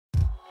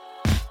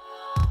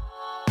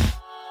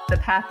The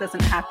path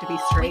doesn't have to be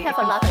straight. We have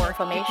a lot of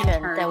information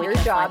that we Your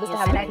can job find is to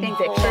have a using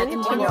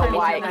conviction to know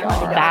why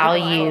you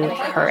value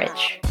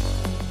courage.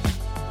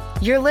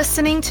 You're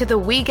listening to the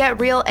We Get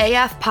Real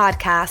AF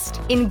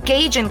podcast.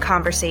 Engage in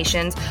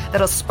conversations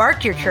that'll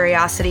spark your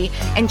curiosity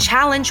and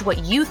challenge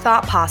what you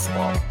thought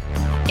possible.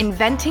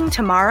 Inventing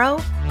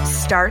tomorrow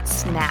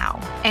starts now.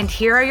 And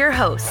here are your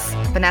hosts,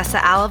 Vanessa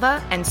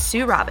Alava and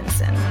Sue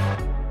Robinson.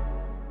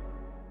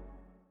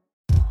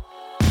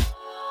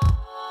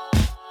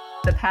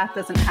 The path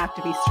doesn't have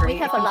to be straight. We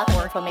have a lot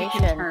of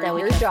information that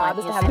we Your can job find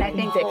is to have a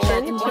using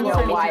conviction to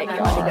know why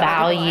you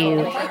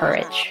Value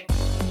courage.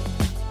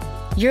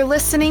 You're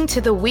listening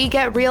to the We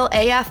Get Real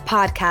AF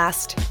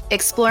podcast,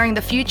 exploring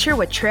the future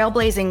with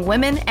trailblazing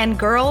women and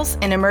girls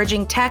in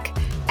emerging tech,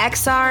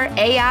 XR,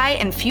 AI,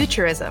 and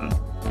futurism.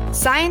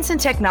 Science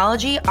and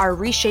technology are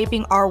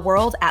reshaping our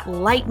world at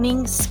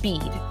lightning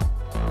speed.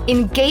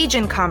 Engage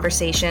in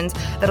conversations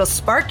that'll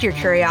spark your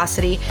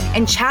curiosity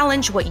and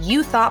challenge what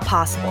you thought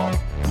possible.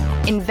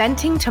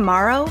 Inventing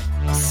tomorrow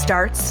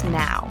starts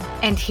now.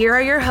 And here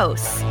are your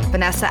hosts,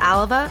 Vanessa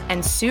Alava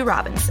and Sue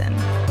Robinson.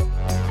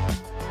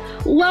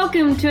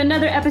 Welcome to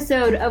another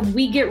episode of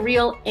We Get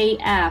Real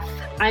AF.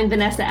 I'm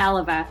Vanessa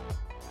Alava.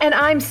 And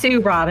I'm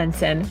Sue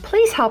Robinson.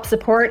 Please help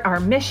support our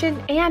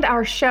mission and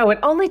our show. It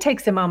only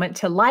takes a moment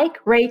to like,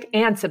 rate,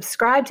 and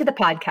subscribe to the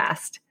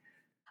podcast.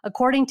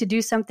 According to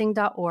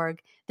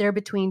DoSomething.org, there are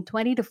between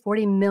 20 to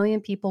 40 million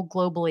people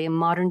globally in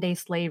modern-day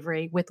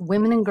slavery, with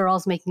women and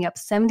girls making up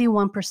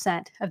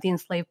 71% of the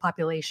enslaved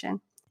population.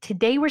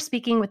 Today, we're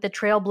speaking with the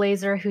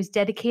trailblazer who's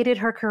dedicated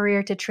her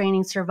career to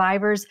training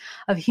survivors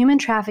of human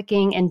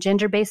trafficking and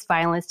gender-based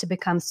violence to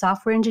become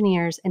software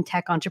engineers and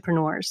tech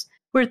entrepreneurs.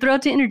 We're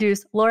thrilled to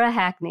introduce Laura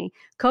Hackney,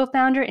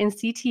 co-founder and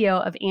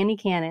CTO of Annie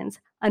Cannons,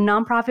 a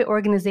nonprofit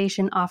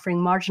organization offering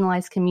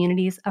marginalized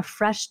communities a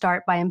fresh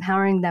start by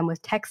empowering them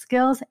with tech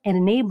skills and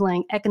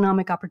enabling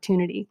economic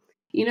opportunity.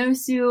 You know,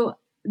 Sue,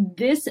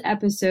 this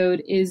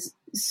episode is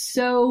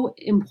so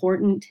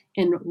important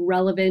and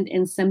relevant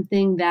and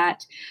something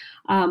that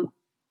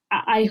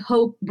I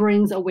hope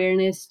brings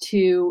awareness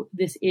to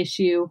this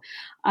issue.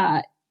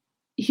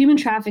 Human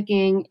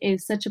trafficking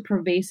is such a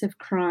pervasive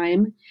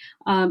crime.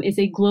 It's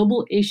a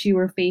global issue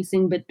we're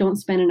facing, but don't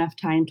spend enough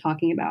time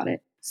talking about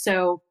it.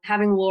 So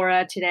having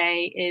Laura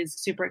today is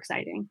super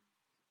exciting.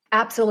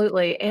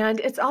 Absolutely. And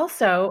it's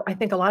also, I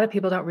think a lot of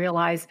people don't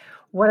realize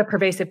what a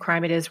pervasive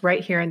crime it is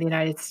right here in the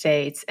United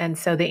States. And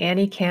so the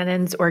Annie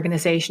Cannons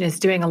organization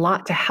is doing a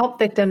lot to help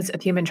victims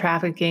of human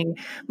trafficking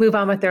move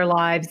on with their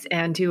lives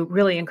and do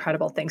really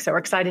incredible things. So we're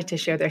excited to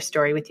share their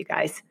story with you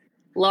guys.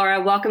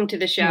 Laura, welcome to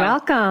the show.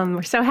 Welcome.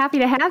 We're so happy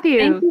to have you.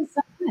 Thank you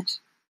so much.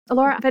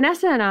 Laura,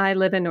 Vanessa and I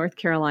live in North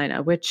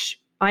Carolina, which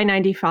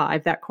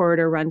I-95, that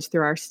corridor runs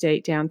through our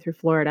state down through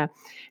Florida.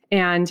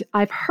 And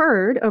I've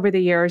heard over the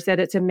years that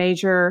it's a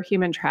major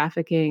human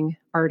trafficking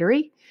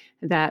artery,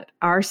 that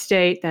our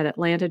state, that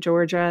Atlanta,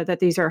 Georgia, that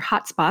these are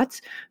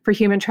hotspots for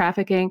human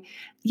trafficking.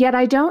 Yet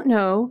I don't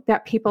know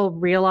that people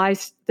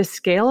realize the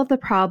scale of the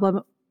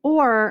problem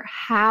or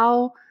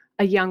how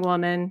a young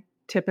woman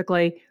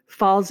typically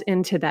falls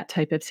into that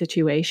type of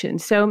situation.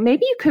 So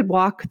maybe you could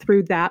walk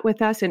through that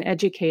with us and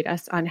educate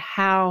us on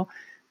how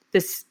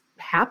this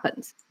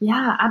happens.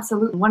 Yeah,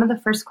 absolutely. One of the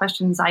first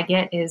questions I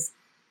get is,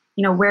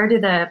 where do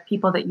the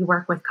people that you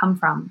work with come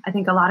from? I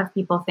think a lot of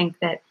people think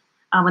that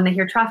when they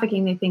hear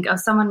trafficking, they think, oh,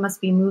 someone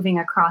must be moving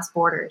across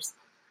borders.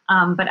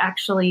 But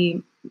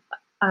actually,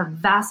 a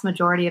vast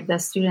majority of the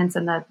students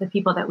and the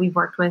people that we've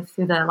worked with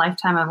through the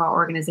lifetime of our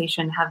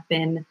organization have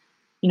been,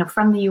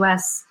 from the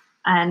U.S.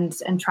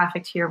 and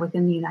trafficked here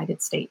within the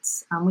United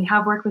States. We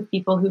have worked with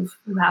people who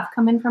have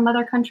come in from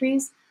other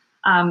countries.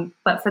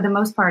 But for the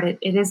most part, it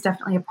is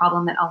definitely a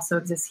problem that also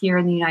exists here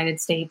in the United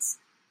States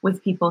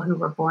with people who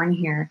were born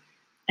here.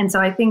 And so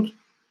I think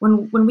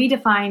when we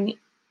define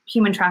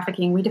human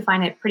trafficking, we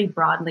define it pretty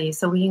broadly.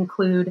 So we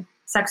include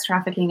sex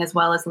trafficking as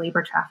well as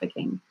labor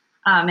trafficking.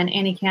 And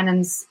Annie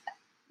Cannons,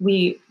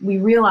 we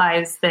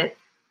realize that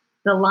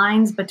the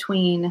lines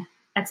between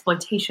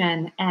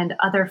exploitation and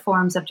other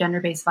forms of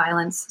gender-based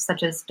violence,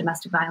 such as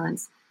domestic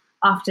violence,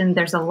 often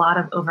there's a lot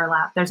of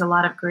overlap. There's a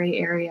lot of gray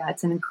area.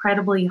 It's an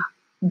incredibly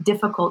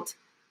difficult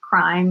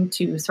crime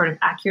to sort of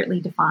accurately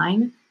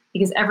define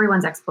because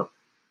everyone's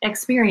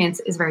experience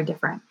is very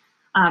different.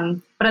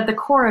 But at the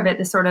core of it,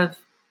 the sort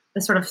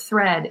of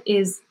thread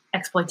is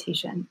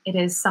exploitation. It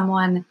is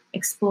someone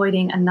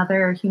exploiting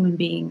another human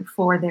being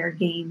for their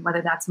gain,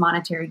 whether that's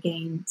monetary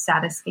gain,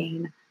 status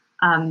gain,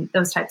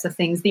 those types of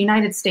things. The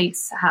United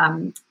States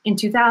in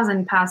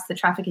 2000 passed the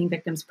Trafficking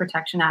Victims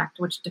Protection Act,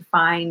 which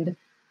defined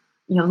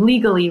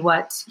legally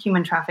what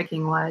human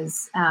trafficking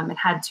was. It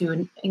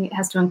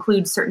has to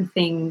include certain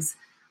things,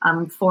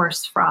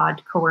 force,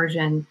 fraud,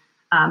 coercion.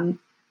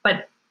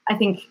 But I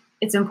think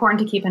it's important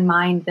to keep in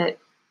mind that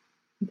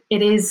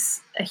it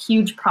is a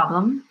huge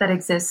problem that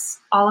exists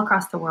all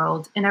across the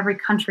world, in every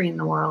country in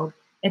the world.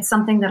 It's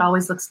something that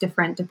always looks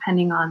different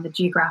depending on the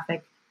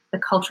geographic, the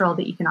cultural,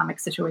 the economic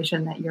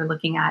situation that you're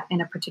looking at in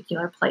a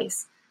particular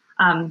place.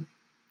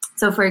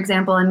 So, for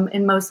example,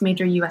 in most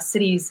major U.S.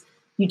 cities,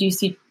 you do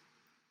see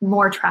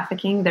more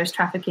trafficking. There's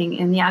trafficking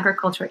in the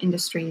agriculture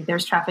industry.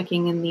 There's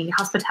trafficking in the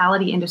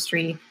hospitality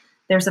industry.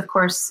 There's, of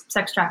course,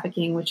 sex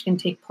trafficking, which can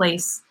take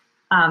place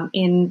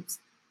in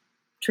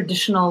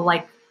traditional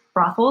like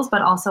brothels,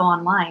 but also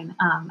online,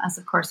 as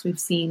of course we've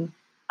seen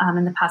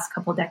in the past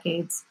couple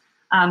decades.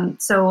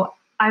 So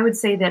I would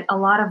say that a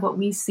lot of what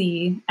we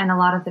see and a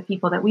lot of the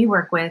people that we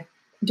work with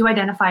do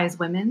identify as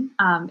women.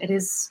 It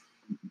is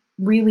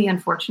really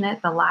unfortunate,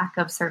 the lack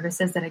of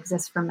services that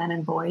exist for men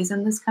and boys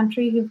in this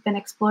country who've been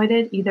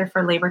exploited, either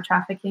for labor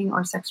trafficking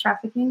or sex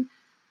trafficking.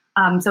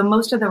 So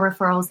most of the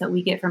referrals that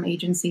we get from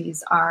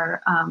agencies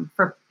are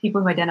for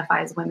people who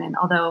identify as women,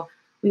 although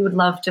we would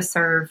love to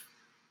serve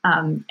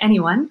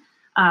anyone.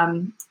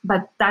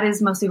 But that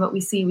is mostly what we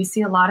see. We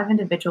see a lot of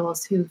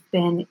individuals who've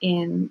been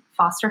in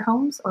foster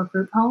homes or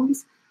group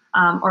homes,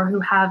 or who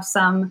have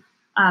some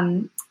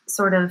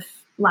sort of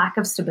lack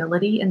of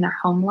stability in their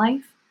home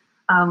life.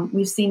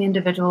 We've seen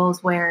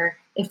individuals where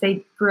if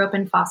they grew up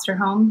in foster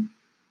home,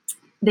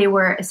 they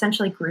were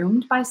essentially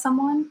groomed by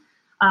someone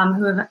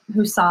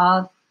who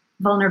saw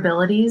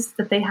vulnerabilities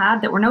that they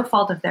had that were no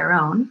fault of their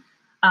own,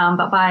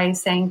 but by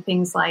saying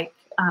things like,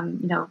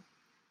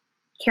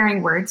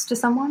 carrying words to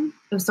someone.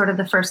 It was sort of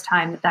the first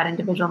time that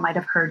individual might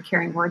have heard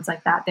carrying words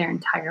like that their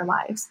entire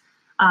lives.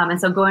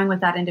 And so going with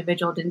that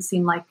individual didn't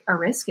seem like a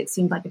risk. It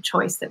seemed like a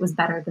choice that was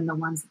better than the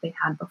ones that they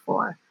had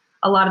before.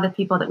 A lot of the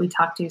people that we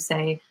talk to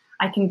say,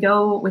 I can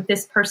go with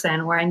this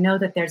person where I know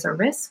that there's a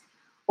risk,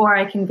 or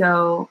I can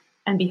go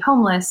and be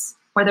homeless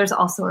where there's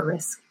also a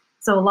risk.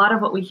 So a lot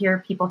of what we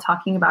hear people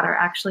talking about are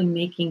actually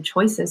making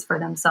choices for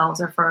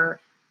themselves or for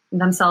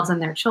themselves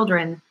and their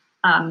children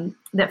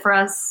that for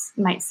us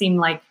might seem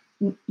like,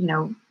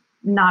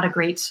 not a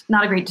great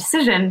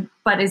decision,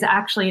 but is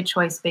actually a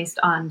choice based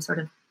on sort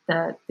of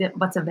the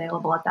what's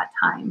available at that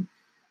time.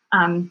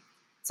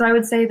 So I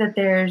would say that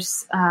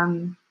there's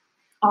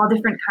all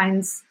different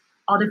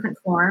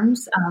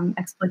forms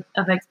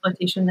of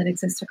exploitation that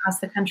exist across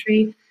the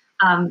country.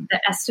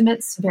 The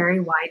estimates vary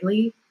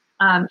widely.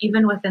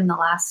 Even within the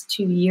last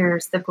 2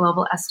 years, the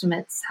global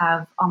estimates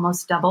have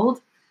almost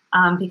doubled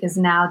because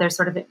now there's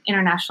sort of an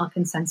international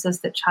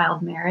consensus that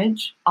child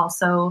marriage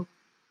also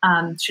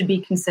should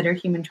be considered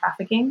human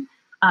trafficking.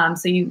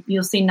 So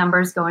you'll see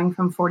numbers going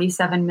from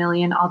 47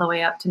 million all the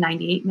way up to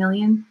 98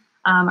 million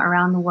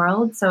around the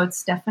world. So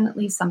it's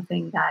definitely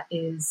something that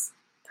is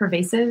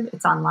pervasive.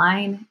 It's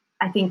online.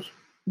 I think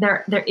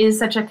there is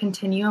such a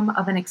continuum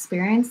of an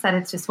experience that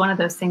it's just one of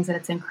those things that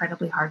it's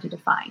incredibly hard to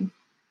define.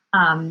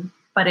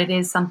 But it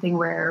is something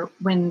where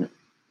when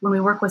we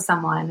work with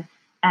someone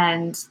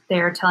and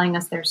they're telling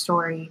us their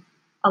story,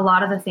 a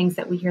lot of the things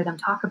that we hear them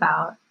talk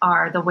about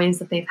are the ways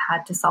that they've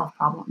had to solve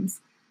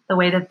problems, the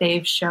way that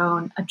they've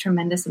shown a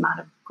tremendous amount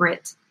of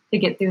grit to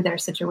get through their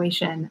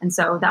situation. And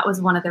so that was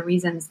one of the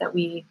reasons that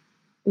we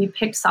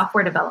picked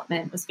software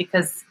development, was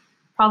because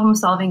problem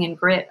solving and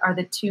grit are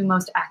the two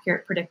most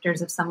accurate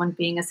predictors of someone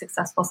being a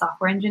successful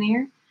software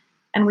engineer.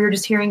 And we were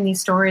just hearing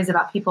these stories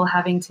about people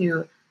having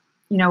to,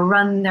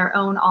 run their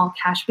own all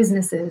cash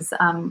businesses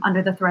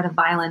under the threat of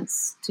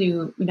violence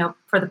to,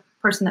 for the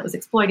person that was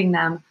exploiting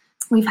them.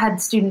 We've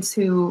had students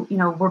who,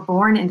 were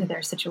born into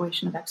their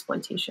situation of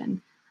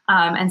exploitation,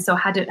 and so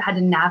had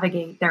to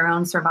navigate their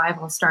own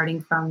survival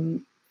starting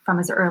from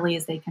as early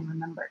as they can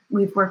remember.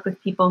 We've worked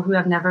with people who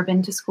have never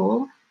been to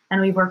school, and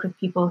we've worked with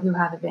people who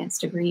have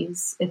advanced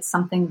degrees. It's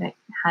something that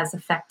has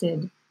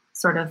affected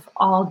sort of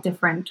all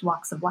different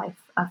walks of life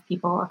of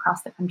people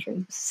across the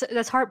country. So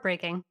that's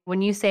heartbreaking.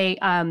 When you say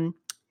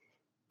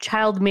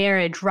child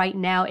marriage right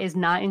now is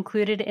not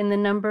included in the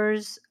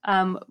numbers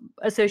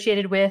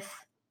associated with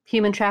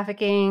human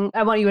trafficking,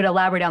 I want you to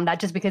elaborate on that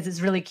just because it's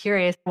really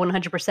curious.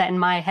 100% in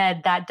my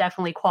head, that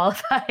definitely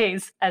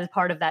qualifies as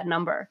part of that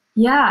number.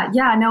 Yeah.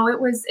 No,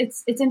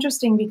 it's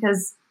interesting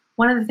because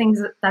one of the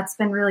things that's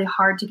been really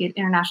hard to get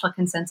international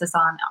consensus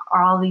on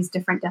are all these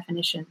different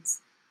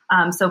definitions.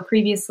 So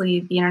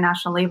previously, the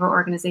International Labor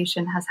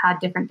Organization has had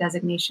different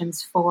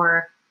designations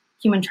for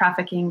human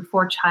trafficking,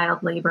 for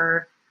child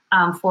labor,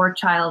 for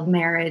child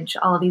marriage,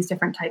 all of these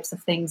different types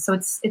of things. So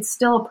it's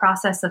still a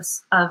process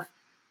of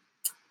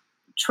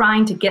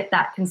trying to get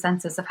that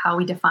consensus of how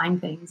we define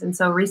things. And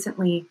so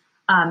recently,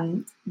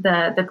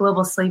 the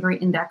Global Slavery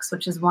Index,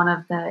 which is one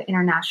of the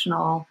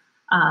international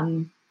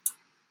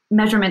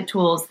measurement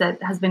tools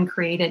that has been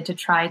created to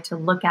try to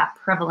look at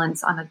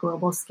prevalence on a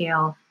global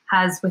scale,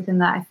 has within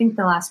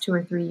the last 2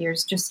 or 3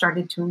 years just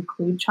started to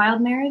include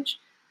child marriage.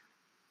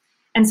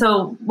 And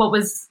so what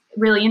was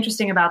really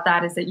interesting about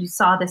that is that you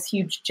saw this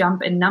huge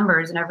jump in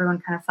numbers and everyone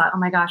kind of thought, oh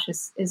my gosh,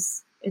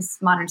 is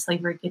modern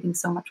slavery getting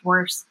so much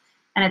worse?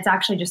 And it's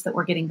actually just that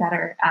we're getting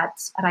better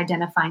at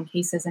identifying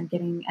cases and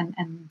getting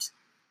and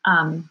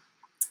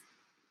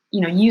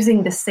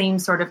using the same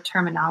sort of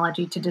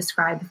terminology to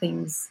describe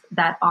things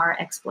that are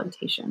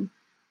exploitation.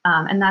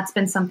 And that's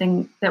been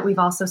something that we've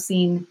also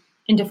seen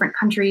in different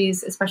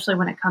countries, especially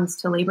when it comes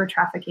to labor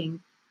trafficking.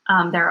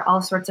 There are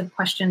all sorts of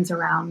questions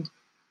around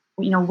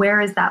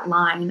where is that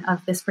line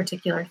of this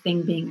particular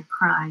thing being a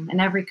crime?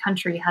 And every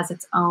country has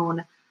its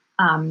own,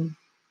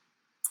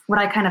 what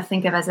I kind of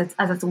think of as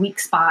its weak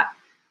spot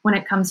when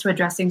it comes to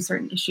addressing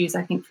certain issues.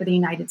 I think for the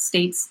United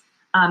States,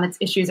 it's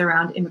issues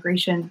around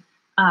immigration.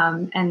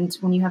 And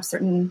when you have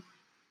certain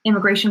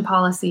immigration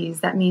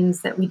policies, that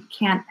means that we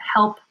can't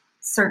help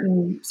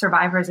certain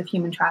survivors of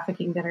human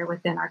trafficking that are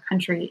within our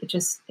country.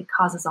 It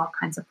causes all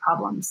kinds of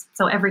problems.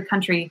 So every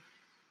country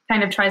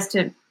kind of tries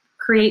to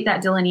create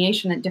that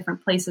delineation at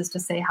different places to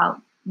say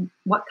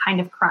what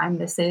kind of crime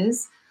this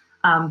is.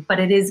 But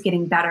it is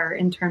getting better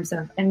in terms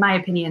of, in my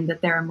opinion,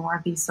 that there are more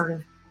of these sort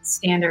of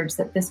standards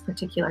that this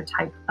particular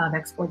type of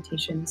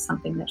exploitation is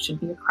something that should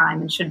be a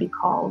crime and should be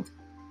called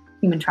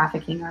human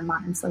trafficking or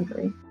modern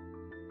slavery.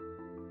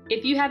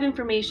 If you have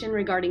information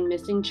regarding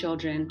missing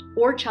children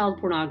or child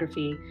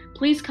pornography,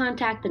 please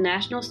contact the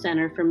National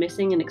Center for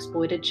Missing and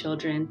Exploited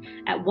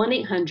Children at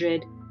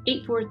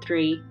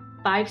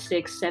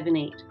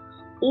 1-800-843-5678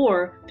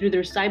 or through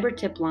their cyber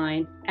tip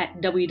line at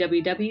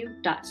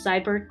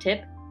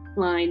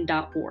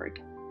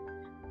www.cybertipline.org.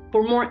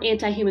 For more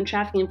anti-human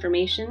trafficking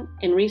information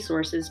and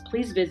resources,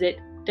 please visit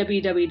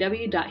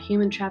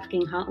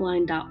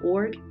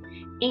www.humantraffickinghotline.org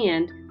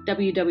and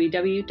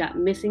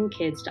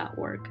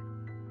www.missingkids.org.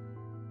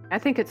 I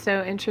think it's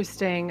so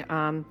interesting.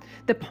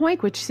 The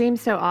point, which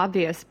seems so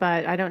obvious,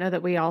 but I don't know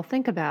that we all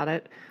think about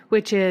it,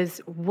 which is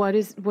what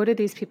do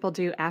these people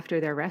do after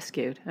they're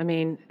rescued? I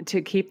mean,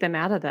 to keep them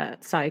out of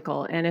that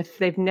cycle. And if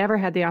they've never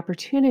had the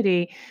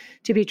opportunity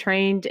to be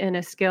trained in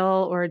a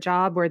skill or a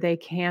job where they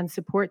can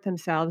support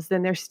themselves,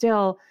 then they're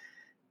still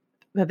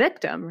a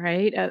victim,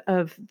 right,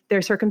 of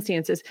their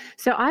circumstances.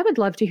 So I would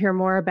love to hear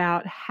more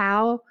about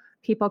how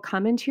people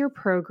come into your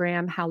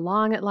program, how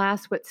long it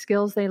lasts, what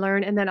skills they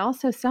learn, and then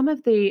also some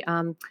of the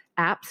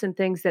apps and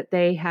things that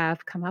they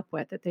have come up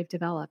with that they've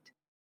developed.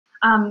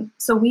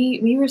 So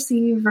we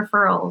receive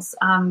referrals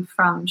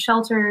from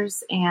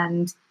shelters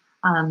and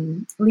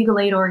legal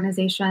aid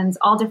organizations.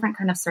 All different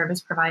kind of service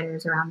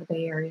providers around the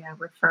Bay Area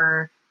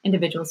refer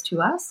individuals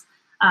to us,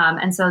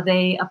 and so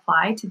they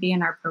apply to be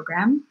in our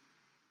program.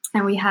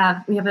 And we do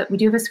have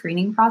a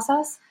screening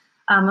process,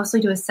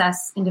 mostly to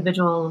assess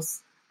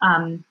individuals.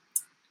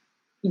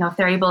 If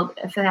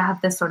they have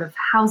this sort of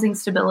housing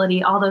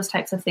stability, all those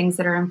types of things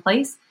that are in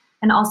place.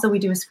 And also we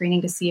do a screening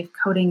to see if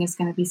coding is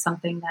going to be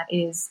something that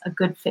is a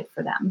good fit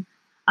for them.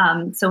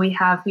 So we've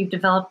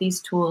developed these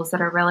tools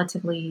that are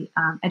relatively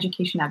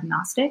education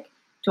agnostic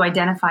to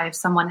identify if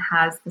someone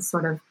has the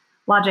sort of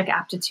logic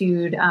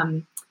aptitude,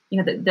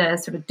 the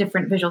sort of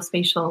different visual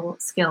spatial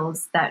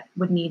skills that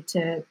would need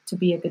to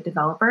be a good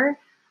developer.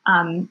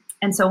 And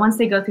so once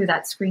they go through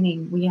that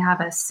screening, we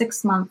have a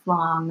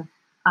 6-month-long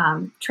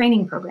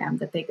training program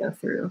that they go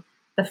through.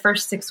 The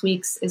first 6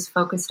 weeks is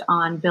focused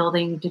on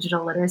building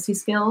digital literacy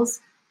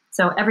skills.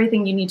 So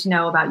everything you need to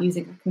know about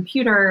using a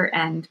computer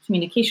and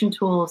communication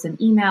tools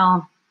and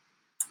email.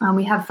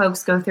 We have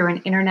folks go through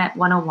an Internet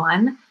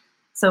 101.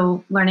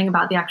 So learning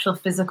about the actual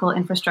physical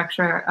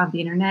infrastructure of the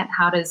Internet.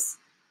 How does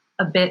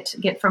a bit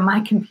get from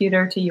my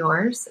computer to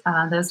yours?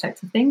 Those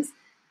types of things.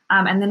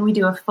 And then we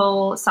do a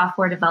full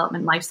software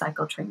development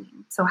lifecycle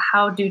training. So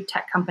how do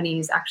tech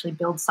companies actually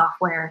build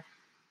software?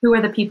 Who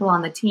are the people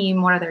on the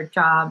team? What are their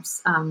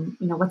jobs?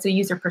 What's a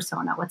user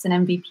persona? What's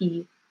an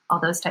MVP? All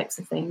those types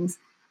of things.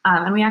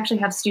 And we actually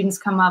have students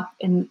come up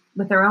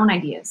with their own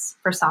ideas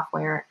for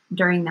software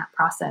during that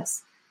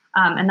process.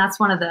 And that's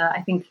one of the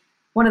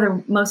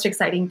most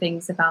exciting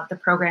things about the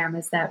program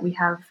is that we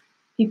have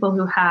people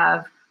who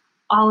have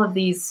all of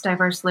these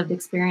diverse lived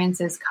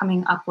experiences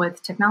coming up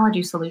with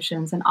technology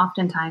solutions. And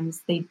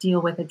oftentimes they deal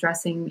with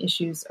addressing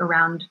issues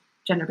around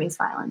gender-based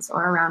violence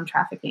or around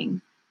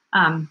trafficking.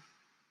 And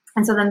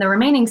so then the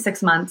remaining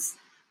 6 months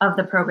of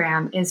the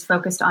program is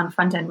focused on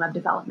front-end web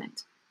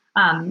development.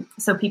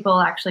 So people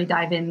actually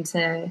dive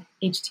into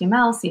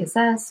HTML,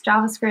 CSS,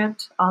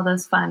 JavaScript, all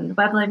those fun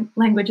web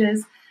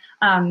languages.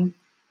 And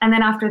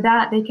then after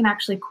that, they can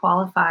actually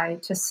qualify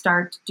to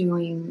start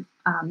doing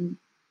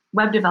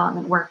web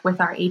development work with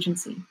our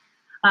agency.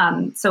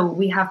 So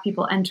we have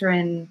people enter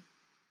in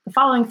the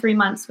following 3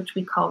 months, which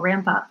we call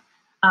Ramp Up,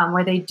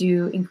 where they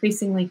do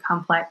increasingly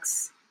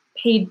complex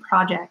paid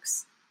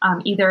projects,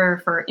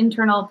 either for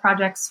internal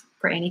projects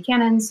for Annie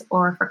Cannons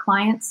or for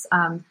clients.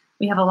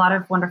 We have a lot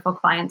of wonderful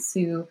clients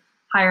who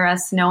hire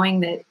us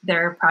knowing that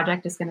their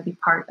project is going to be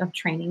part of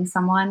training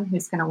someone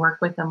who's going to work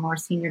with a more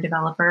senior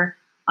developer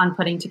on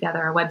putting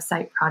together a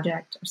website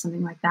project or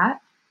something like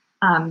that.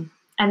 And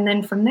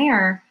then from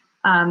there,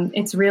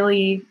 it's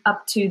really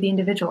up to the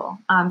individual.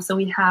 So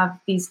we have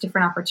these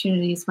different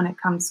opportunities when it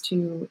comes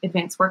to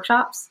advanced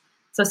workshops.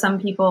 So some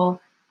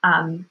people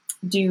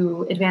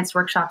do advanced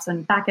workshops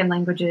on backend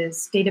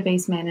languages,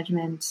 database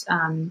management,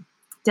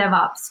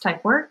 DevOps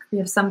type work. We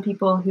have some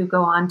people who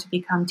go on to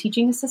become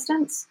teaching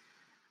assistants.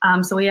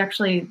 So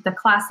the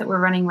class that we're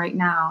running right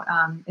now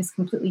is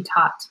completely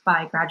taught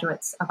by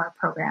graduates of our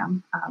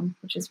program,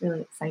 which is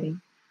really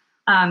exciting.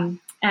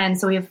 And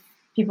so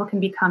people can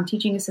become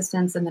teaching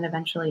assistants and then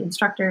eventually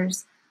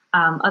instructors.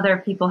 Other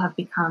people have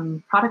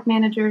become product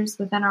managers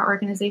within our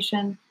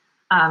organization.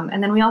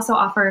 And then we also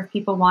offer, if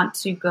people want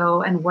to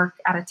go and work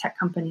at a tech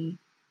company,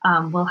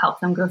 we'll help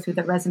them go through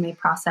the resume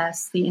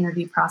process, the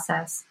interview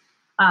process.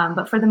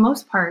 But for the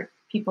most part,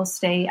 people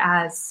stay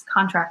as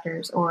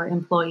contractors or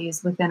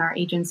employees within our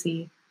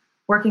agency,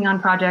 working on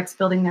projects,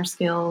 building their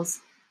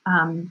skills,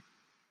 and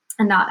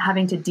not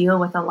having to deal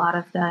with a lot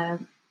of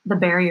the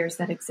barriers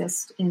that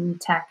exist in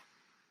tech.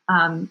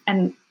 And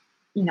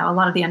a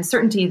lot of the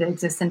uncertainty that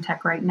exists in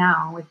tech right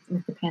now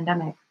with the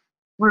pandemic.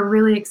 We're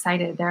really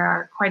excited. There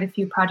are quite a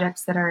few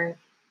projects that are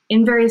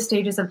in various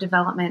stages of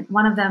development.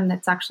 One of them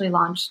that's actually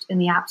launched in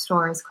the App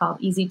Store is called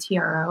Easy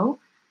TRO.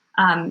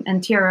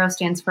 And TRO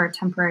stands for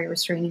Temporary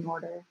Restraining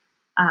Order.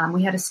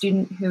 We had a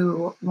student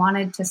who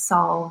wanted to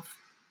solve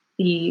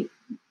the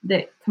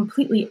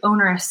completely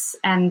onerous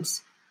and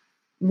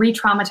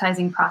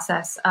re-traumatizing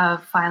process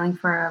of filing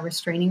for a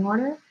restraining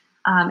order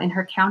in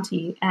her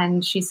county.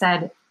 And she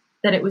said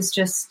that it was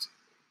just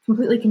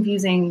completely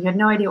confusing. You had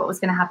no idea what was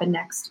going to happen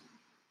next.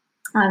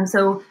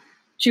 So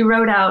she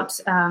wrote out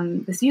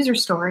this user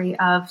story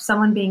of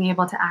someone being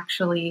able to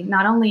actually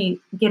not only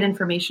get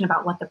information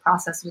about what the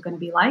process was going to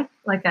be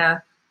like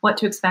a what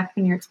to expect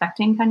when you're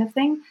expecting kind of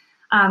thing,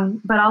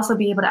 but also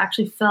be able to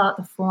actually fill out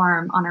the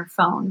form on her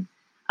phone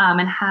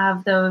and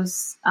have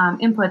those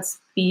inputs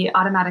be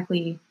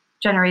automatically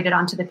generated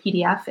onto the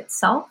PDF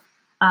itself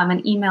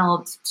and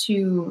emailed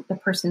to the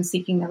person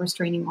seeking the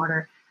restraining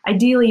order.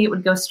 Ideally, it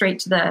would go straight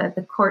to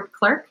the court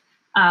clerk,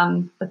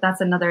 but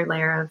that's another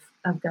layer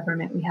of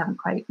government we haven't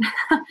quite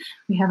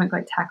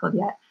tackled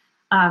yet.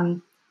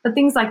 But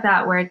things like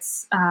that, where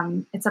it's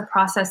a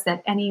process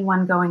that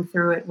anyone going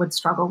through it would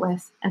struggle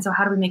with, and so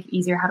how do we make it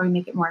easier? How do we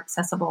make it more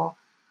accessible?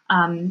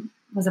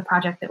 Was a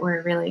project that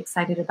we're really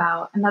excited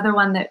about. Another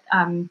one that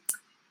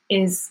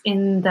is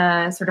in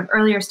the sort of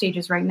earlier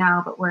stages right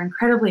now, but we're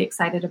incredibly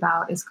excited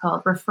about, is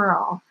called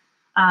Referral,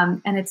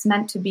 and it's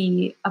meant to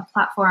be a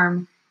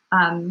platform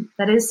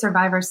that is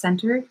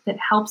survivor-centered, that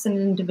helps an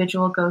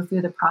individual go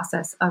through the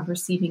process of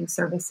receiving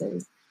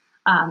services.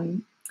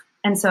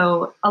 And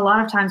so a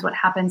lot of times what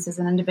happens is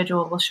an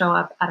individual will show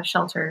up at a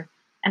shelter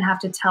and have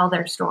to tell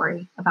their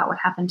story about what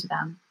happened to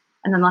them.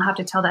 And then they'll have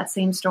to tell that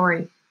same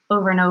story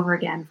over and over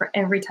again for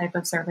every type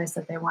of service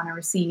that they want to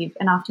receive.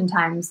 And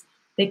oftentimes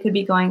they could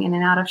be going in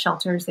and out of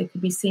shelters. They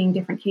could be seeing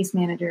different case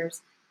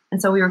managers.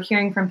 And so we were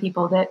hearing from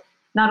people that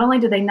not only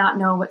did they not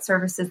know what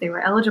services they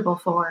were eligible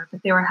for,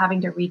 but they were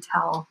having to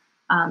retell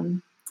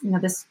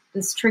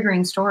this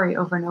triggering story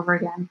over and over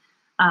again.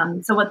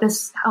 So what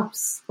this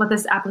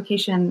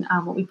application,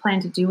 what we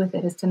plan to do with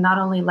it is to not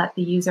only let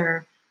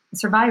the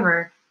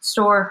survivor,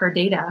 store her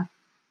data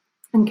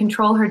and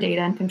control her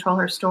data and control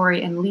her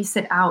story and lease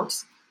it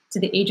out to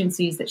the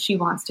agencies that she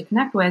wants to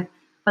connect with,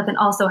 but then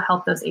also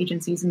help those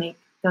agencies make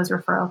those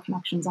referral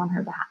connections on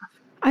her behalf.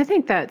 I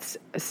think that's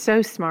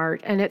so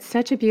smart. And it's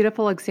such a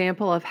beautiful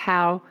example of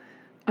how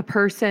a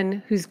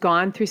person who's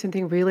gone through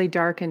something really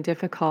dark and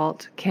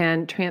difficult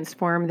can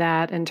transform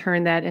that and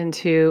turn that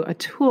into a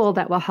tool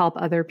that will help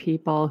other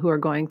people who are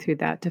going through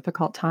that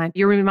difficult time.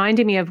 You're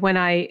reminding me of when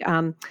I,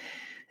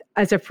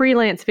 as a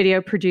freelance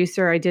video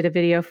producer, I did a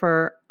video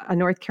for a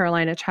North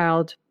Carolina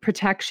child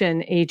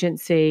protection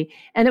agency.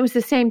 And it was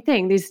the same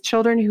thing. These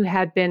children who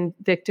had been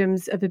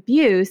victims of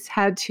abuse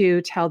had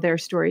to tell their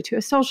story to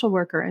a social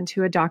worker and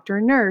to a doctor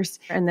and nurse,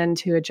 and then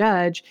to a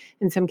judge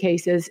in some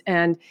cases.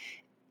 And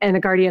a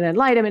guardian ad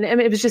litem. And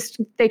it was just,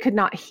 they could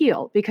not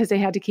heal because they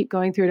had to keep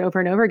going through it over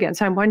and over again.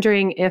 So I'm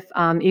wondering if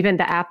even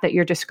the app that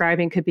you're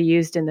describing could be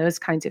used in those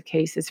kinds of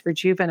cases for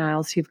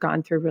juveniles who've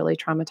gone through really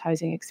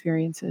traumatizing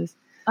experiences.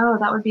 Oh,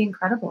 that would be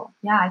incredible.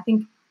 Yeah, I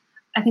think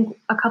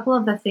a couple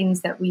of the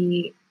things that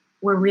we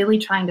were really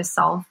trying to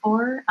solve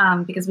for,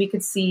 because we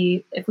could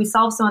see if we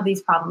solve some of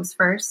these problems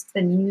first,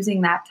 then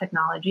using that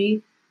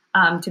technology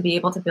to be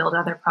able to build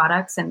other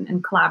products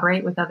and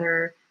collaborate with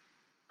other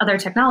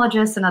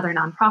technologists and other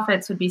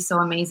nonprofits would be so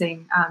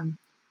amazing.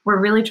 We're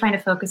really trying to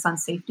focus on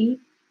safety.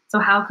 So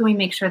how can we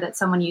make sure that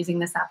someone using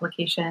this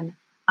application,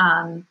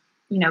 can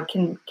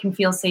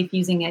feel safe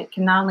using it,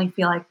 can not only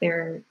feel like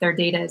their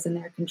data is in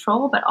their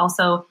control, but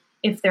also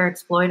if their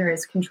exploiter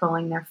is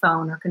controlling their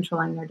phone or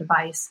controlling their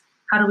device,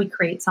 how do we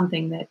create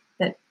something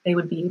that they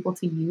would be able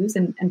to use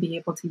and be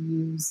able to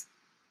use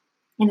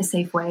in a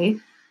safe way?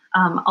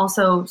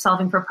 Also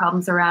solving for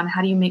problems around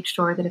how do you make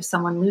sure that if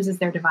someone loses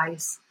their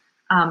device,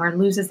 or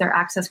loses their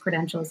access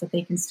credentials, that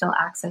they can still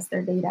access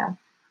their data.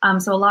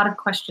 So a lot of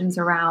questions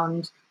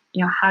around,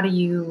 how do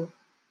you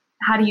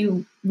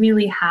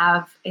really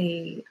have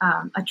a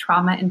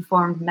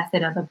trauma-informed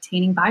method of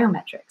obtaining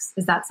biometrics?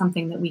 Is that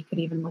something that we could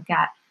even look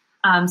at?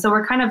 So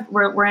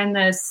we're in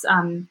this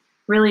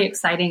really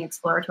exciting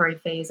exploratory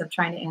phase of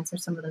trying to answer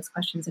some of those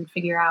questions and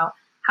figure out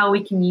how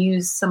we can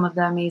use some of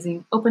the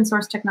amazing open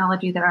source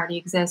technology that already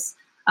exists,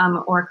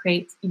 or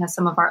create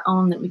some of our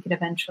own that we could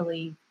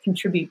eventually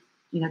contribute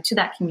to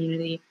that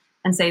community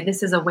and say,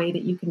 this is a way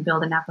that you can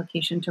build an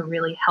application to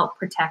really help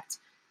protect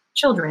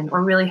children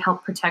or really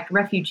help protect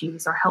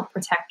refugees or help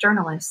protect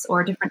journalists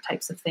or different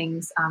types of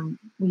things.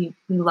 We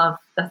love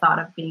the thought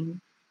of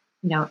being,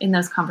 in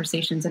those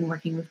conversations and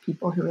working with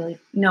people who really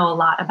know a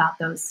lot about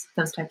those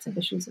types of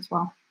issues as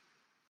well.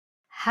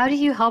 How do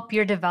you help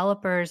your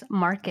developers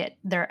market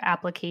their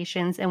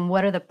applications, and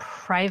what are the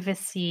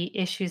privacy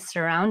issues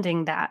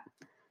surrounding that?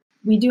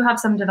 We do have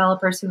some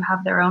developers who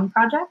have their own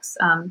projects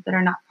that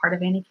are not part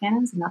of Annie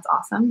Cannon's, and that's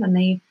awesome. And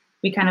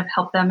we kind of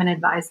help them and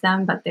advise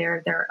them, but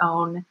they're their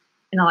own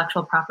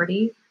intellectual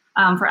property.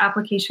 For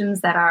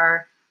applications that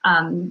are,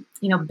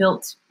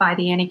 built by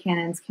the Annie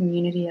Cannon's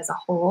community as a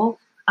whole,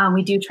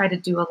 we do try to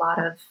do a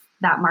lot of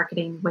that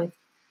marketing with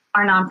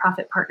our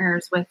nonprofit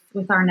partners, with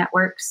our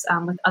networks,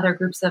 with other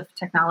groups of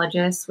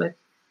technologists, with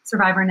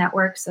survivor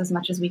networks as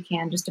much as we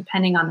can, just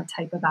depending on the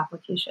type of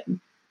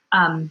application.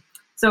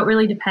 So it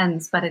really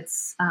depends, but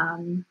it's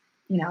one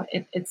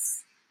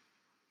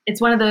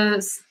of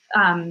those.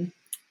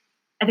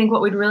 I think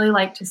what we'd really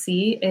like to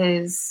see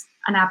is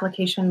an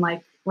application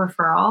like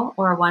Referral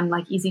or one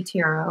like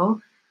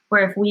EasyTRO,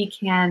 where if we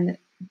can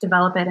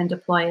develop it and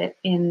deploy it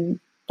in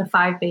the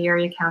 5 Bay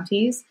Area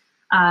counties,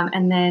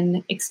 and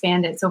then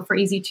expand it. So for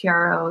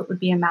EasyTRO, it would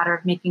be a matter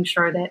of making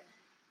sure that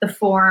the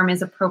form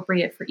is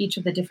appropriate for each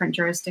of the different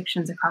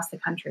jurisdictions across the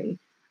country.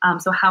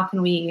 So how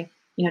can we,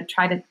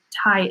 try to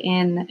tie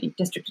in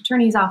district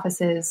attorney's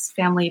offices,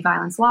 family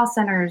violence law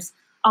centers,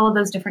 all of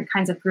those different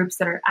kinds of groups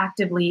that are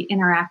actively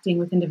interacting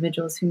with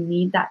individuals who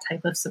need that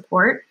type of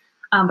support,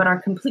 but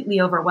are completely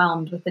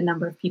overwhelmed with the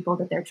number of people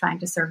that they're trying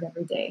to serve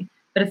every day.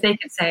 But if they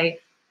could say,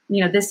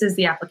 this is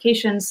the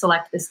application,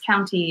 select this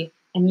county,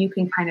 and you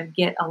can kind of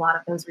get a lot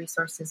of those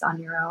resources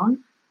on your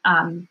own,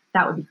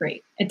 that would be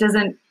great. It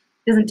doesn't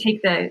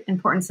take the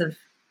importance of,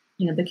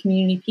 the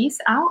community piece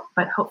out,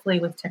 but hopefully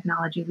with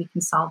technology, we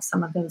can solve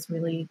some of those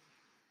really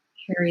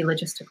hairy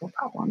logistical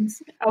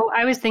problems. Oh,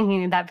 I was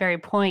thinking at that very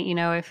point,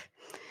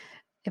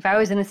 if I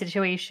was in a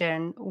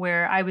situation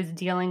where I was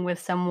dealing with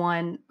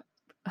someone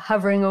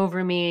hovering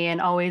over me and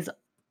always,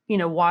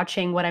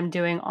 watching what I'm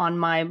doing on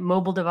my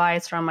mobile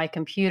device or on my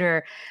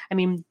computer. I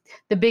mean,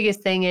 the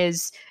biggest thing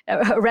is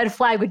a red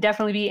flag would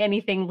definitely be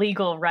anything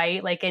legal,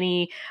 right? Like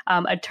any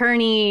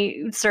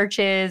attorney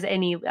searches,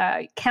 any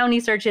county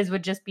searches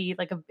would just be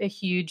like a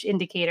huge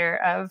indicator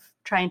of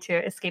trying to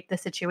escape the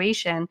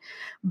situation.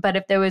 But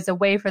if there was a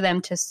way for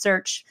them to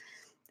search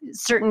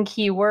certain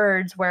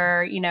keywords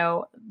where,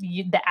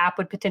 the app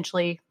would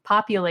potentially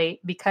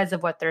populate because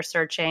of what they're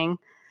searching,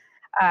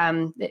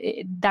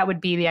 that would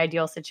be the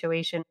ideal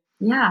situation.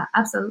 Yeah,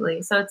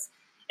 absolutely. So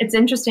it's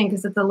interesting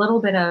because it's a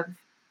little bit of,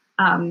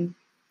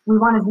 we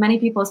want as many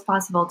people as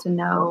possible to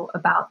know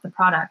about the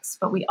products,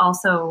 but we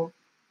also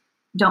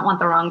don't want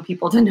the wrong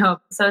people to know.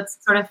 So it's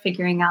sort of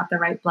figuring out the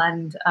right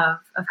blend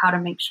of how to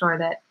make sure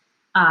that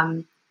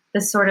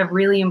the sort of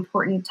really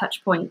important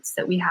touch points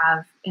that we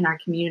have in our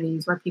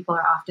communities where people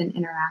are often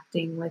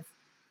interacting with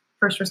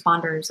first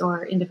responders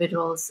or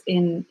individuals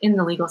in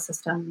the legal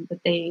system,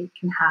 that they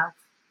can have,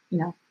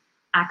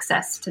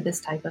 access to this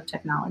type of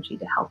technology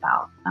to help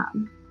out.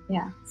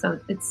 So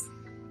it's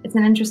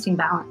an interesting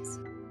balance.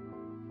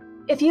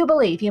 If you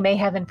believe you may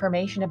have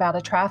information about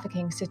a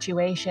trafficking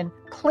situation,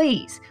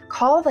 please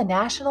call the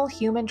National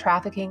Human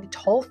Trafficking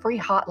toll-free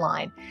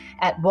hotline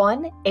at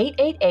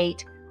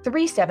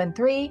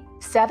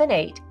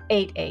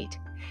 1-888-373-7888.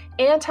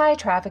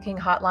 Anti-trafficking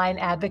hotline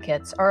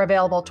advocates are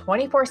available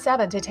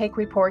 24/7 to take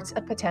reports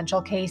of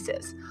potential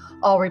cases.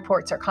 All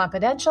reports are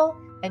confidential,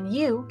 and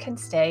you can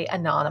stay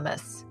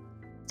anonymous.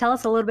 Tell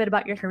us a little bit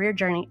about your career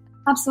journey.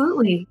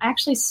 Absolutely. I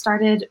actually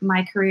started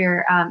my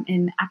career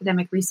in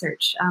academic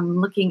research,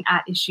 looking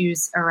at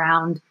issues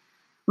around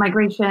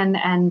migration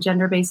and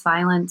gender-based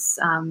violence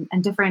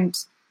and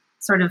different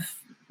sort of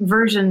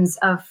versions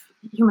of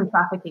human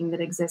trafficking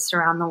that exist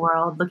around the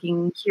world,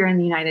 looking here in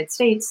the United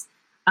States,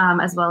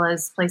 as well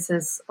as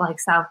places like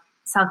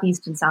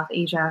Southeast and South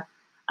Asia.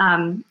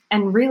 And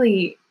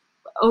really,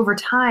 over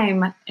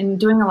time, in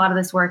doing a lot of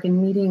this work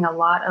and meeting a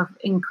lot of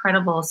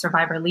incredible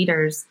survivor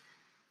leaders,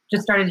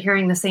 just started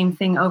hearing the same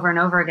thing over and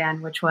over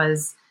again, which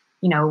was,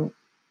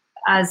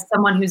 as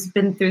someone who's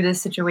been through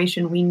this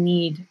situation, we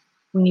need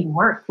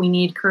work, we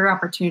need career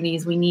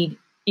opportunities, we need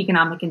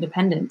economic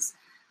independence.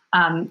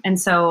 And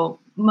so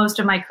most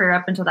of my career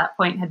up until that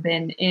point had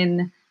been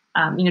in,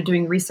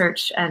 doing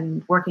research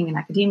and working in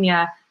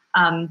academia.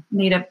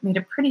 Made a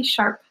pretty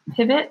sharp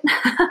pivot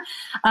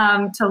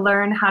to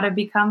learn how to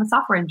become a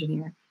software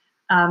engineer.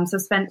 So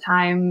spent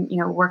time,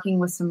 working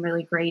with some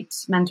really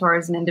great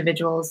mentors and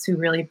individuals who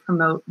really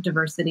promote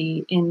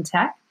diversity in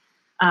tech,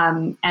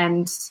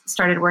 and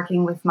started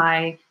working with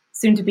my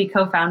soon-to-be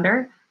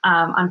co-founder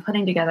on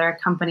putting together a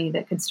company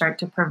that could start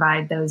to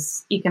provide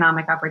those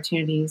economic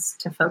opportunities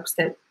to folks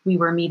that we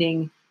were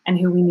meeting and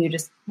who we knew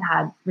just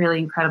had really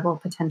incredible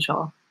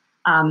potential.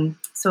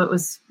 So it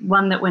was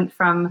one that went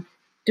from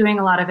doing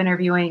a lot of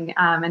interviewing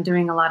and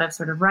doing a lot of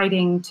sort of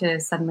writing to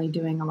suddenly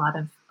doing a lot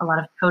of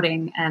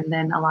coding and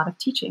then a lot of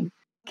teaching.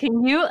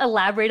 Can you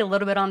elaborate a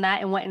little bit on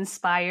that and what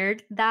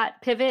inspired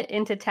that pivot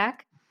into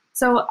tech?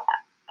 So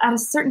at a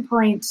certain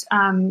point,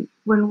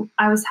 when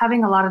I was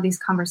having a lot of these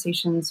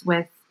conversations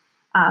with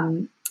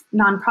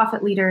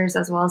nonprofit leaders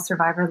as well as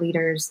survivor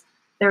leaders,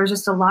 there was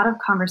just a lot of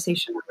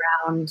conversation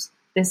around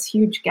this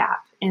huge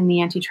gap in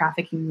the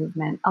anti-trafficking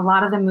movement. A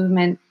lot of the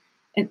movement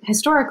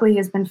historically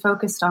has been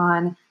focused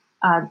on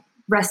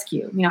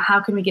rescue.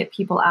 How can we get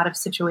people out of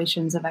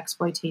situations of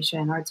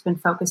exploitation? Or it's been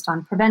focused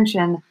on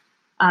prevention,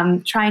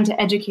 trying to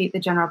educate the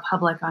general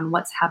public on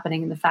what's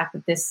happening and the fact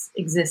that this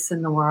exists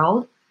in the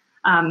world.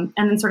 And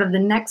then sort of the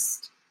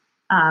next,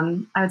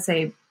 I would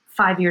say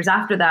 5 years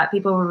after that,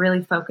 people were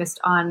really focused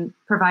on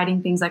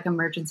providing things like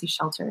emergency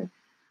shelter.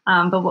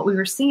 But what we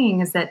were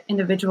seeing is that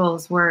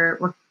individuals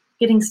were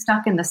getting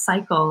stuck in the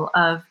cycle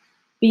of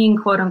being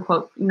quote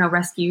unquote,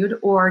 rescued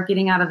or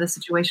getting out of the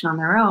situation on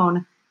their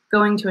own,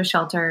 going to a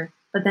shelter,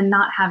 but then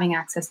not having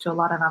access to a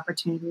lot of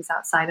opportunities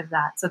outside of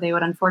that. So they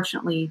would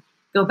unfortunately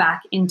go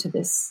back into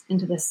this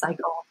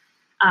cycle.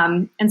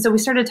 And so we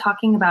started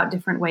talking about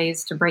different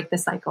ways to break the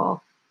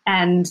cycle.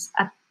 And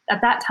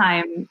at that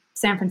time,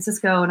 San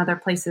Francisco and other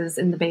places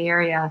in the Bay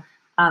Area,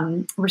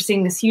 we're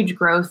seeing this huge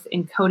growth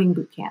in coding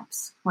boot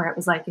camps, where it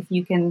was like, if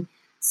you can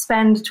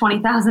spend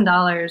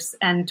 $20,000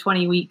 and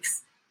 20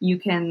 weeks, you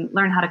can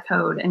learn how to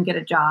code and get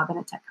a job in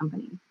a tech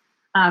company.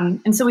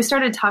 And so we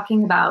started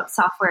talking about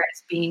software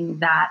as being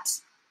that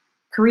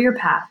career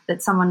path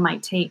that someone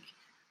might take,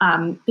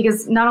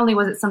 because not only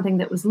was it something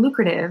that was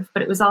lucrative,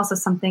 but it was also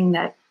something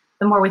that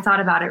the more we thought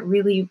about it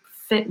really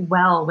fit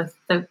well with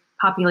the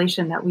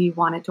population that we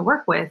wanted to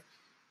work with,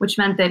 which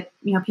meant that,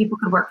 people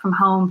could work from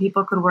home,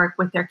 people could work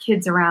with their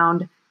kids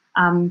around.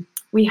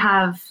 We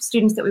have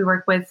students that we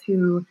work with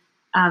who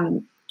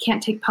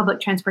can't take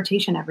public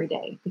transportation every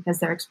day because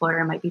their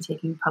employer might be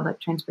taking public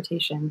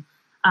transportation.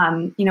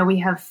 We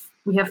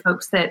have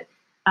folks that,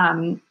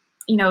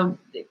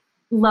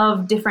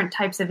 love different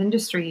types of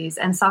industries,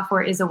 and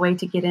software is a way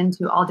to get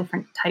into all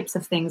different types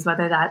of things,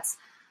 whether that's,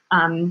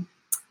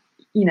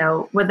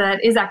 whether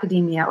that is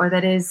academia or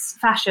that is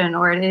fashion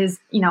or it is,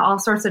 all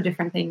sorts of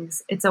different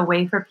things. It's a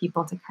way for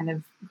people to kind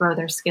of grow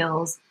their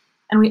skills.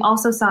 And we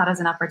also saw it as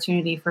an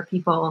opportunity for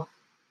people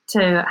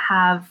to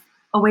have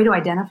a way to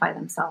identify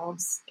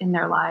themselves in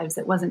their lives.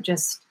 It wasn't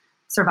just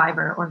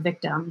survivor or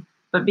victim,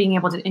 but being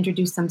able to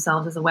introduce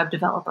themselves as a web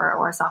developer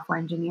or a software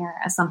engineer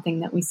as something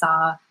that we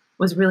saw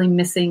was really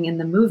missing in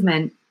the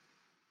movement.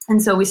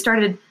 And so we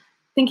started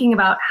thinking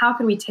about how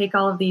can we take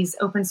all of these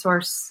open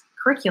source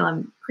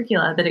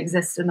curricula that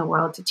exist in the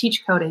world to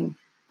teach coding,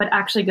 but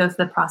actually go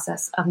through the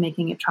process of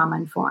making it trauma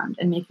informed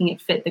and making it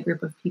fit the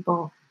group of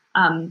people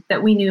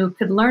that we knew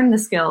could learn the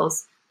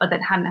skills, but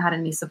that hadn't had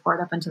any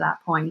support up until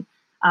that point.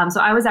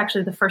 So I was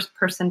actually the first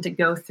person to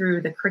go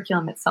through the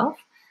curriculum itself.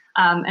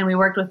 And we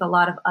worked with a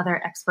lot of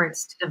other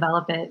experts to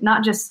develop it,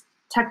 not just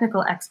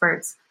technical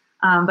experts,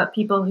 but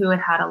people who had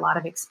had a lot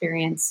of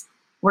experience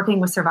working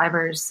with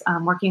survivors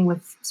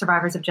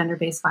of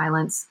gender-based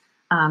violence,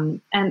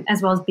 and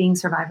as well as being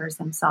survivors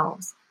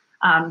themselves.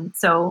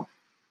 So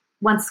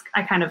once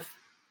I kind of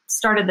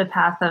started the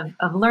path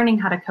of learning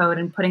how to code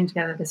and putting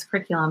together this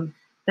curriculum,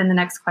 then the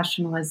next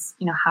question was,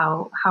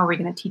 how are we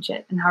going to teach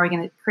it? And how are we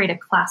going to create a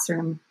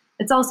classroom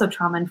that's also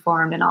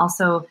trauma-informed and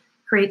also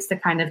creates the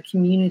kind of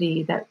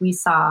community that we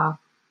saw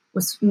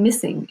was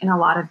missing in a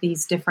lot of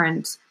these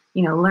different,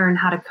 learn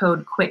how to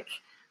code quick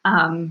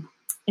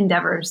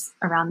endeavors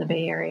around the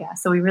Bay Area.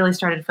 So we really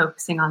started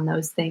focusing on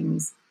those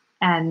things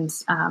and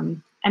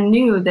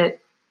knew that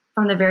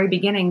from the very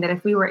beginning that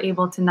if we were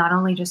able to not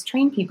only just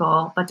train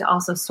people, but to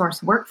also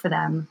source work for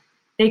them,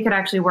 they could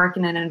actually work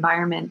in an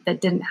environment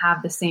that didn't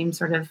have the same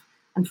sort of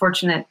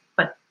unfortunate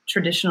but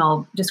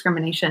traditional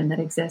discrimination that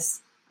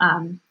exists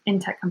in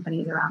tech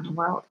companies around the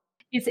world.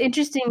 It's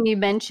interesting you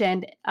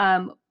mentioned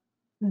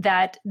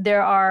that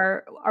there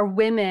are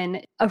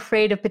women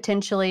afraid of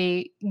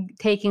potentially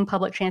taking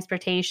public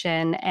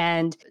transportation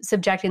and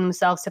subjecting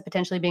themselves to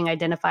potentially being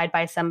identified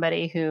by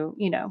somebody who,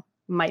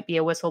 might be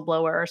a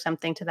whistleblower or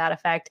something to that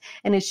effect.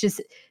 And it's just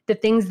the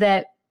things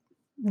that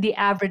the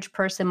average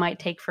person might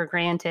take for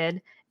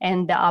granted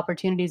and the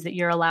opportunities that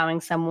you're allowing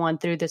someone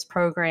through this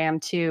program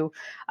to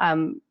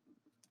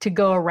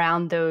go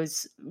around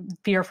those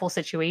fearful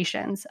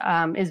situations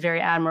is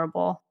very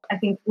admirable. I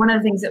think one of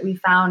the things that we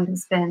found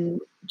has been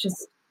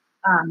just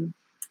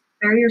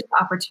barriers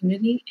to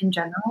opportunity in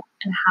general,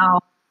 and how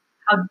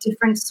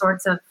different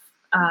sorts of,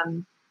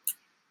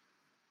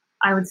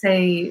 I would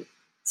say,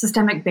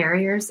 systemic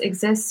barriers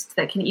exist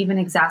that can even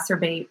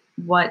exacerbate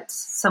what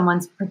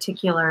someone's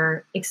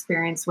particular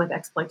experience with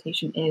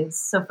exploitation is.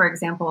 So, for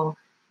example,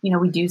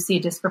 we do see a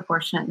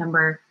disproportionate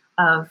number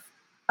of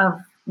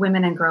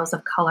women and girls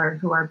of color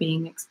who are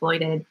being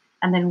exploited.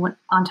 And then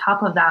on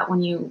top of that,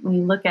 when you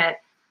look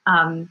at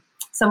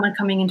someone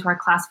coming into our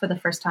class for the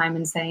first time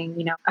and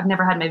saying, I've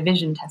never had my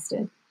vision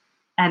tested,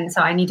 and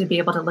so I need to be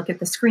able to look at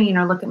the screen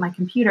or look at my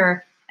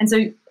computer. And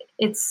so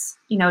it's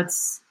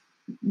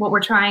what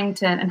we're trying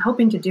to and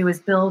hoping to do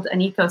is build an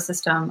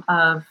ecosystem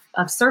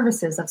of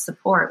services, of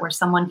support, where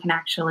someone can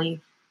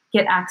actually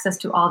get access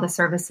to all the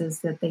services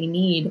that they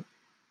need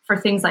for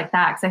things like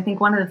that. Because I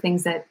think one of the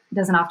things that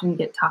doesn't often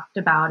get talked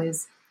about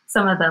is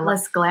some of the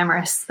less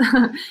glamorous,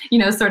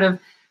 sort of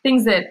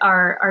things that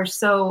are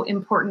so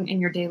important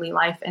in your daily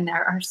life and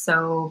are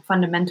so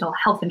fundamental.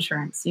 Health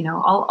insurance,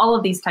 all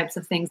of these types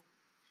of things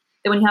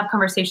that when you have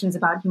conversations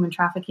about human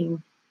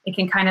trafficking, it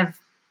can kind of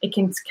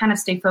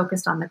stay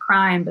focused on the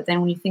crime. But then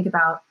when you think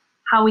about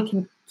how we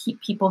can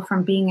keep people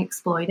from being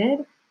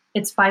exploited,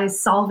 it's by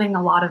solving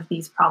a lot of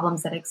these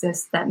problems that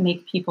exist that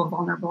make people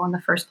vulnerable in the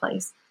first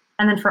place.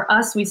 And then for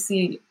us, we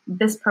see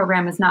this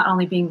program as not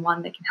only being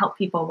one that can help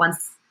people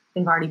once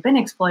they've already been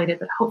exploited,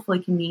 but hopefully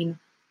can mean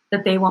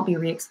that they won't be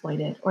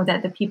re-exploited, or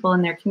that the people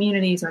in their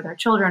communities or their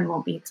children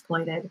won't be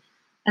exploited.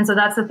 And so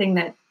that's the thing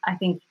that I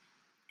think,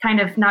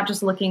 kind of not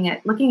just looking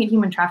at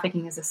human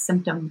trafficking as a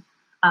symptom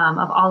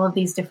of all of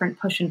these different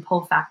push and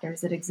pull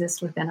factors that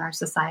exist within our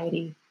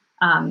society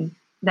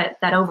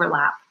that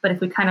overlap. But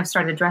if we kind of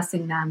start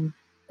addressing them,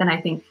 then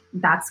I think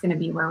that's going to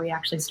be where we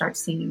actually start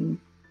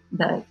seeing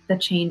the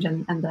change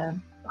and the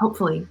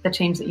hopefully the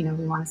change that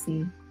we want to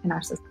see in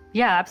our system.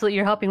 Yeah, absolutely.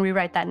 You're helping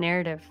rewrite that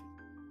narrative.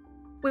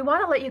 We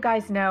want to let you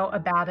guys know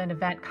about an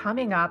event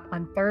coming up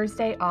on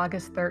Thursday,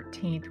 August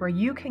 13th, where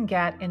you can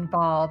get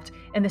involved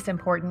in this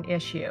important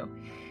issue.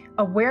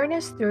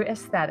 Awareness Through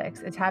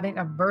Aesthetics is having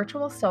a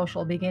virtual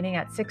social beginning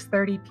at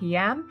 6:30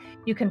 p.m.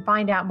 You can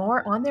find out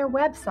more on their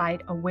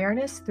website,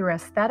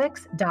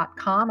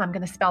 awarenessthroughaesthetics.com. I'm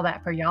going to spell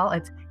that for y'all.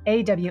 It's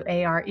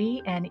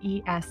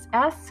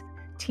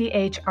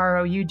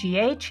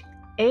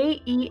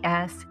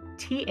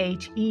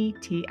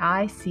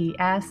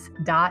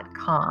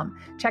awarenessthroughaesthetics.com.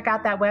 Check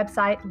out that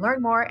website,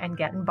 learn more, and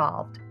get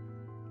involved.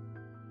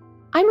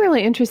 I'm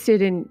really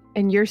interested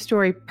in your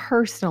story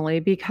personally,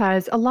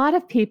 because a lot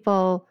of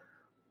people,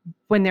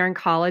 when they're in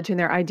college and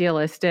they're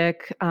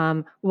idealistic,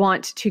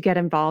 want to get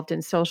involved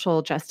in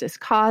social justice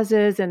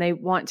causes and they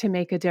want to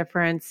make a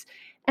difference.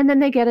 And then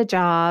they get a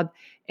job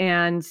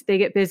and they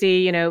get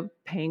busy,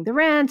 paying the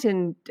rent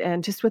and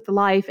just with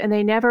life. And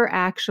they never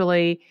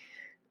actually,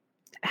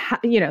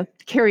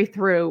 carry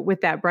through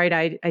with that bright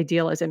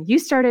idealism. You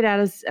started out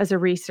as a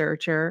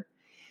researcher.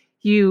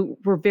 You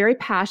were very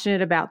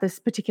passionate about this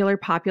particular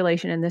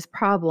population and this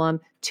problem,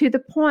 to the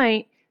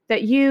point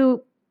that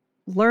you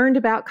learned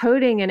about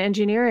coding and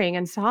engineering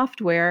and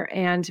software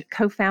and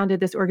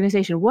co-founded this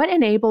organization. What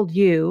enabled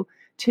you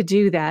to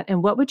do that?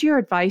 And what would your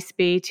advice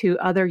be to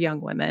other young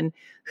women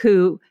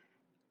who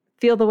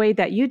feel the way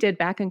that you did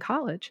back in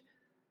college?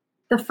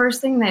 The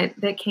first thing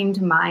that came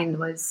to mind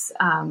was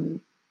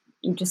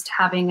just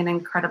having an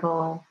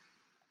incredible,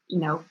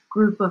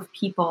 group of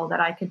people that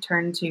I could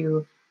turn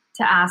to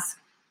ask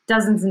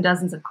dozens and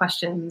dozens of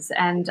questions.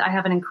 And I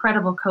have an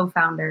incredible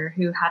co-founder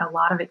who had a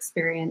lot of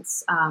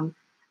experience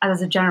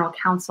as a general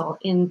counsel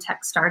in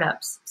tech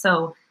startups.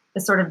 So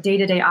the sort of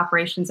day-to-day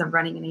operations of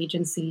running an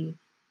agency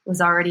was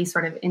already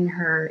sort of in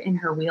her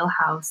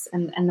wheelhouse.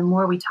 And the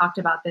more we talked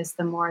about this,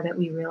 the more that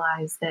we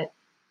realized that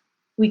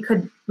we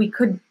could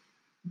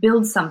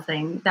build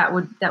something that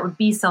would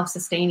be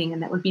self-sustaining,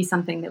 and that would be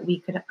something that we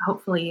could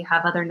hopefully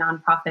have other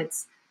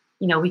nonprofits,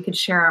 we could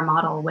share our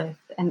model with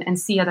and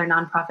see other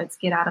nonprofits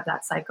get out of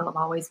that cycle of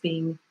always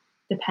being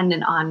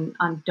dependent on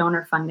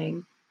donor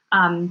funding.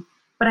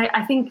 But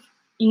I think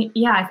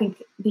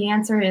the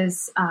answer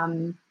is,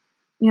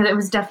 it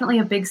was definitely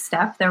a big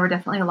step. There were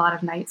definitely a lot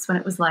of nights when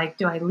it was like,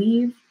 do I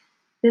leave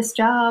this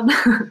job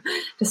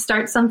to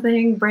start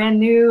something brand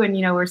new? And,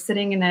 we're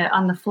sitting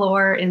on the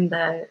floor in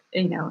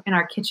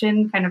our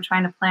kitchen, kind of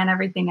trying to plan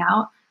everything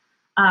out.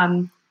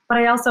 But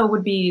I also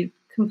would be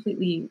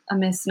completely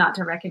amiss not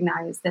to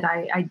recognize that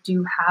I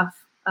do have,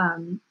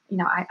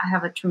 I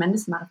have a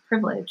tremendous amount of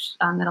privilege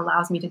that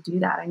allows me to do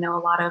that. I know a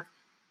lot of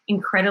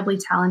incredibly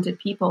talented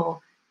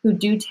people who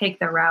do take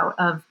the route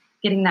of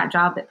getting that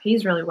job that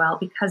pays really well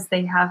because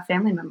they have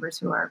family members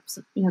who are,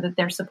 that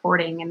they're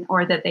supporting,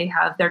 or that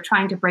they're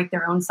trying to break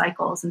their own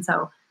cycles. And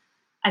so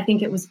I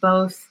think it was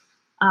both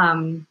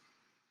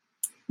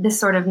this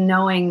sort of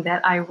knowing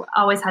that I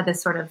always had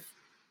this sort of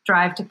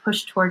drive to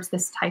push towards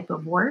this type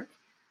of work.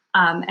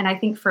 And I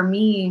think for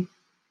me,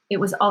 it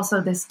was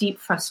also this deep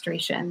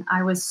frustration.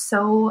 I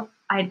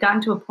had gotten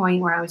to a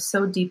point where I was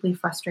so deeply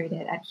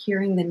frustrated at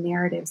hearing the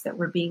narratives that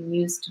were being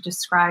used to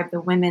describe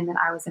the women that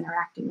I was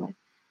interacting with.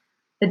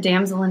 The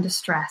damsel in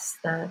distress,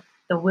 the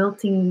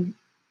wilting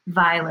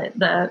violet,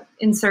 the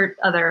insert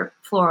other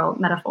floral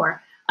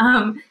metaphor.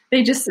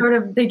 They just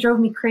they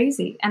drove me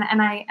crazy.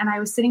 And I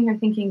was sitting here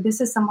thinking,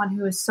 this is someone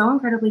who is so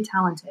incredibly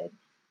talented,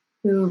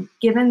 who,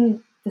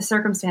 given the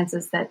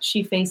circumstances that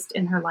she faced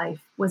in her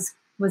life, was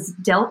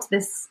dealt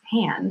this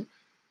hand.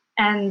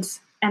 And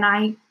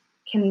I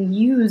can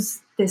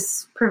use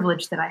this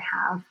privilege that I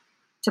have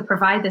to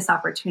provide this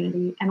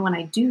opportunity. And when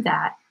I do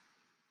that,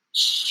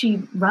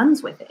 she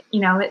runs with it.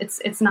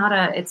 It's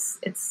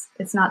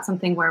not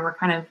something where we're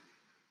kind of,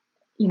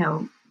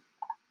 I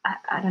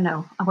don't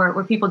know,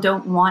 where people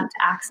don't want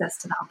access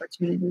to the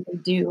opportunity. They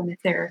do. And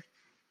if they're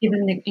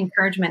given the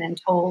encouragement and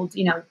told,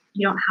 you don't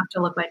have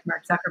to look like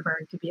Mark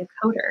Zuckerberg to be a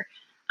coder,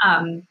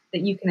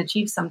 that you can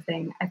achieve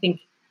something. I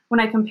think when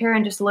I compare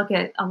and just look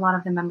at a lot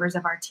of the members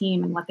of our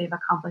team and what they've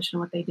accomplished and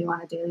what they do on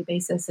a daily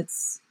basis,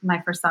 it's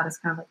my first thought is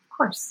kind of like, of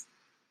course,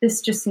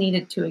 this just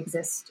needed to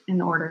exist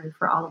in order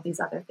for all of these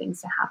other things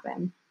to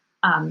happen.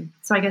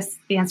 So I guess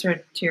the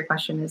answer to your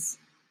question is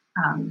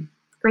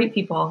great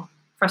people,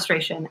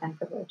 frustration, and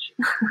privilege.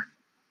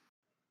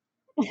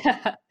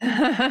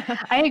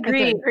 I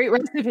agree. Great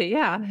recipe.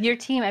 Yeah. Your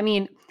team, I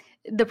mean,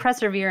 the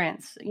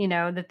perseverance,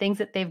 the things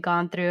that they've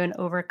gone through and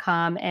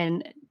overcome,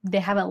 and they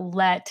haven't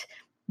let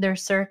their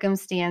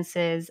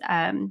circumstances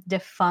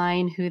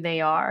define who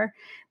they are.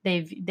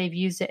 They've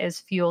used it as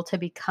fuel to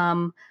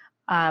become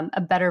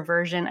a better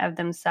version of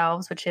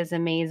themselves, which is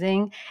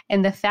amazing.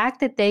 And the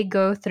fact that they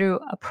go through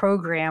a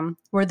program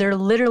where they're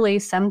literally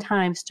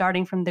sometimes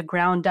starting from the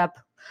ground up,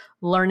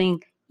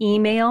 learning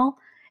email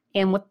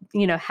and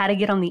how to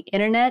get on the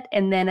internet.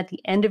 And then at the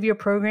end of your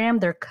program,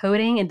 they're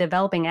coding and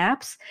developing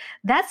apps.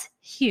 That's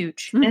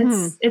huge.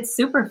 Mm-hmm. It's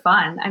super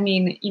fun. I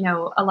mean,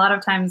 a lot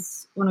of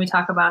times when we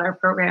talk about our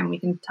program, we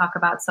can talk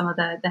about some of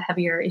the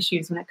heavier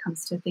issues when it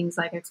comes to things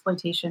like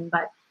exploitation.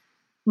 But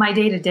my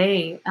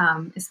day-to-day,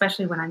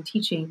 especially when I'm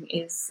teaching,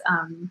 is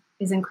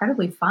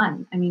incredibly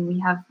fun. I mean, we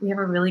have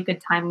a really good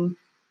time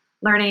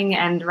learning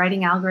and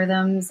writing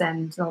algorithms,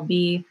 and they'll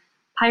be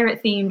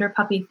pirate themed or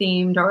puppy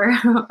themed or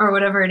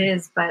whatever it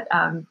is. But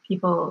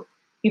people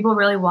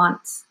really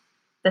want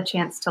the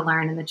chance to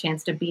learn and the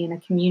chance to be in a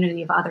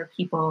community of other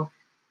people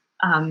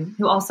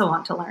who also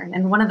want to learn.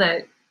 And one of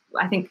the,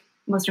 I think,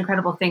 most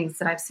incredible things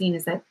that I've seen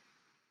is that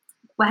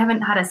I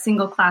haven't had a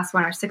single class. We're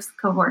in our 6th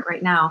cohort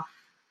right now.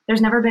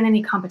 There's never been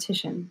any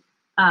competition.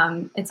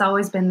 It's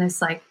always been this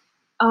like,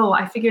 oh,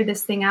 I figured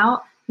this thing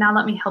out. Now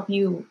let me help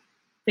you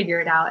figure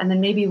it out. And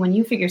then maybe when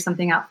you figure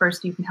something out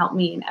first, you can help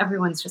me. And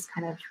everyone's just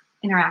kind of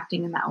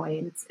interacting in that way.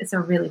 And it's a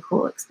really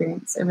cool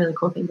experience, a really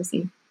cool thing to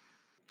see.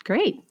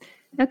 Great.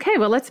 Okay,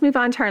 well, let's move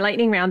on to our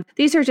lightning round.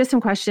 These are just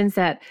some questions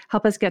that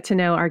help us get to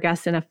know our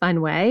guests in a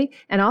fun way.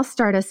 And I'll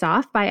start us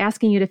off by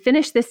asking you to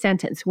finish this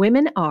sentence.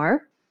 Women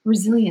are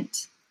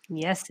resilient.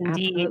 Yes,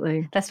 indeed.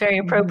 Absolutely. That's very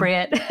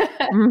appropriate.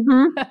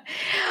 Mm-hmm.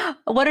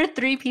 What are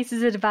 3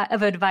 pieces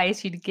of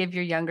advice you'd give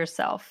your younger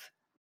self?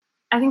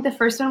 I think the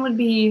first one would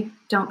be,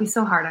 don't be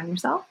so hard on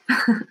yourself.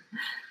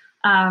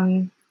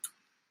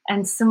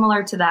 And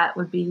similar to that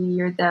would be,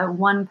 you're the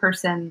one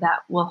person that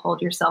will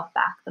hold yourself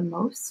back the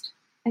most,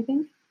 I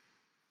think.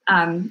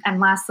 And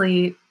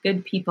lastly,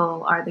 good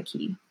people are the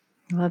key.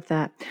 I love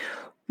that.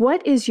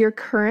 What is your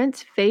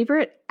current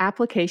favorite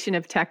application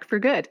of tech for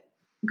good?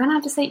 I'm going to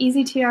have to say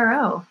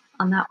EasyTRO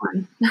on that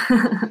one.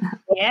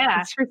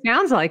 Yeah. It sure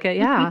sounds like it,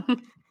 yeah.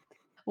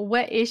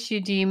 What issue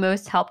do you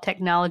most hope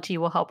technology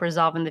will help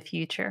resolve in the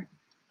future?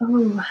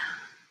 Oh,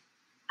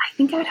 I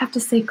think I would have to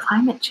say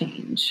climate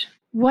change.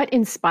 What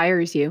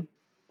inspires you?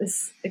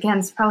 This, again,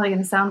 is probably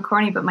going to sound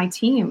corny, but my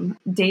team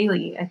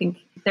daily, I think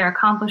their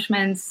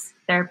accomplishments,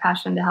 their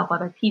passion to help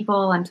other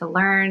people and to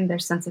learn, their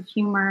sense of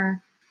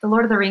humor. The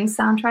Lord of the Rings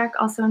soundtrack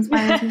also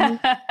inspires me.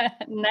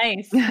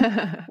 Nice.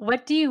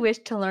 What do you wish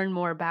to learn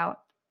more about?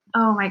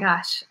 Oh my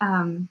gosh.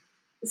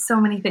 So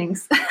many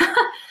things.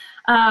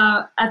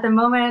 At the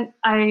moment,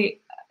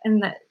 in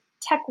the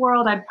tech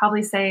world, I'd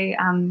probably say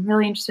I'm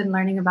really interested in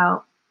learning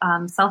about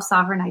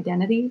self-sovereign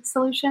identity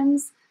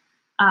solutions.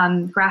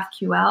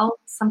 GraphQL,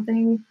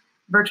 something,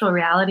 virtual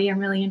reality I'm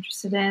really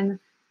interested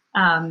in.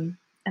 And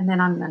then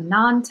on the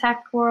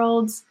non-tech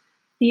worlds,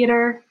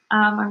 theater,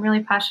 I'm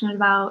really passionate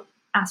about,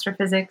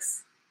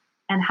 astrophysics,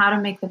 and how to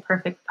make the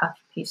perfect puff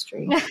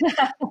pastry.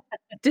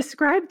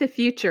 Describe the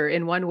future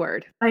in one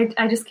word.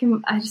 I just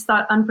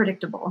thought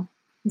unpredictable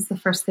is the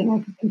first thing I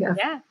could think of.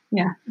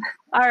 Yeah.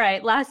 All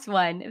right, last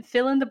one.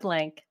 Fill in the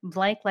blank.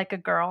 Blank like a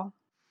girl.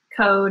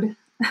 Code.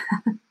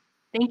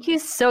 Thank you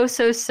so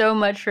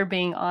much for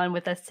being on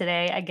with us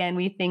today. Again,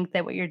 we think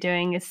that what you're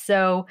doing is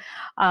so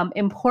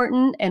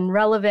important and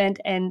relevant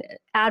and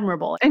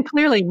admirable. And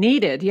clearly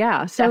needed.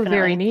 Yeah, so Definitely.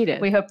 Very needed.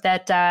 We hope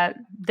that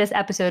this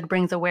episode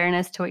brings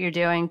awareness to what you're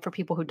doing for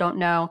people who don't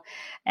know.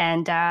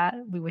 And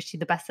we wish you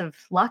the best of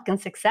luck and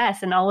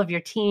success, and all of your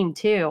team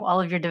too,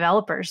 all of your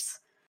developers.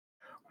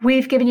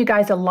 We've given you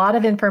guys a lot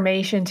of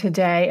information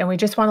today, and we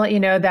just want to let you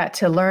know that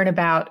to learn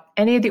about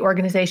any of the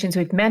organizations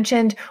we've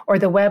mentioned or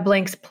the web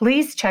links,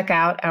 please check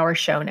out our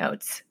show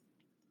notes.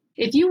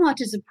 If you want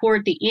to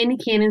support the Annie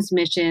Cannon's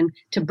mission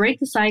to break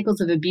the cycles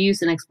of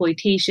abuse and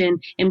exploitation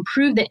and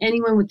prove that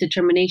anyone with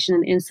determination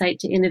and insight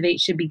to innovate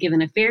should be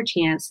given a fair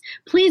chance,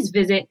 please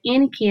visit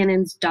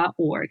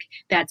anniecannons.org.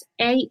 That's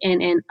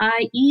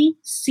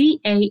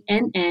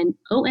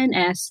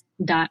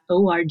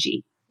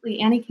ANNIECANNONS.org.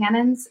 Annie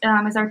Cannons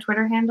is our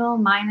Twitter handle.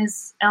 Mine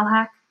is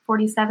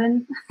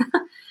lhack47.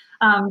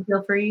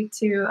 Feel free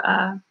to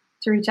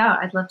reach out.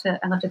 I'd love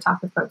to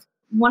talk with folks.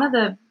 One of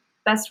the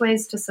best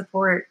ways to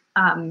support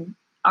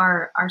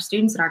our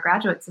students and our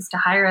graduates is to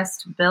hire us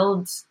to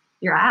build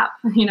your app.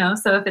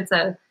 So if it's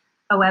a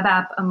web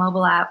app, a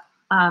mobile app,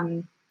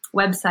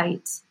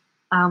 website,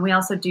 we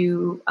also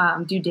do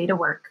data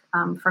work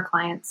for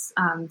clients.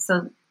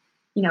 So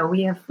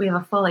we have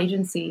a full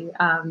agency.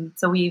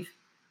 So we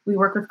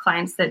work with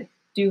clients that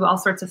do all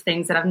sorts of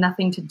things that have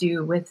nothing to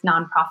do with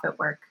nonprofit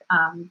work.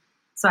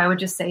 So I would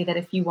just say that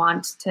if you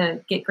want to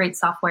get great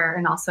software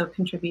and also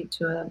contribute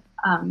to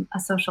a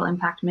social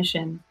impact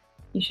mission,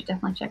 you should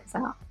definitely check us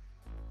out.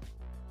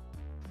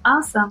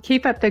 Awesome.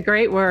 Keep up the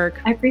great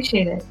work. I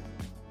appreciate it.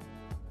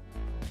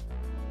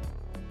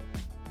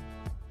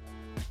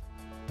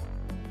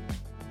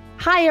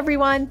 Hi,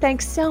 everyone.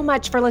 Thanks so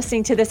much for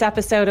listening to this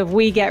episode of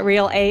We Get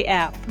Real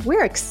AF.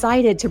 We're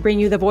excited to bring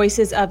you the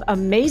voices of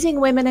amazing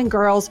women and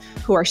girls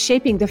who are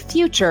shaping the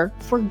future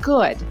for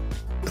good.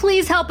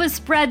 Please help us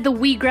spread the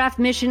WeGraph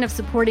mission of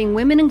supporting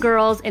women and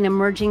girls in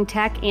emerging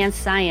tech and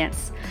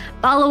science.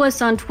 Follow us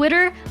on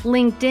Twitter,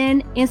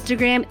 LinkedIn,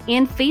 Instagram,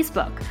 and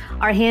Facebook.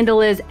 Our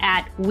handle is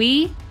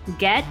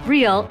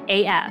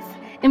 @WeGetRealAF.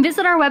 And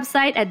visit our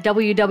website at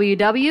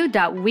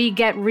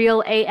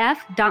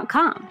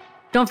www.wegetrealaf.com.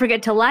 Don't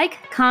forget to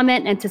like,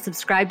 comment, and to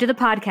subscribe to the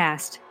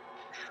podcast.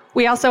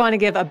 We also want to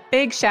give a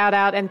big shout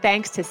out and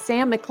thanks to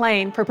Sam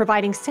McLean for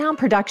providing sound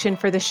production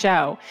for the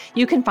show.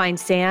 You can find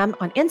Sam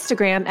on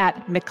Instagram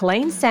at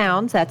McLean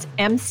Sounds, that's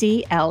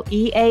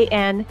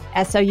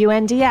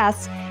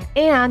McLeanSounds,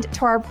 and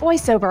to our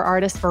voiceover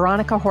artist,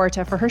 Veronica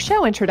Horta, for her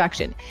show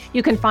introduction.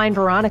 You can find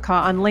Veronica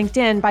on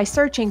LinkedIn by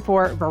searching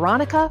for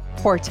Veronica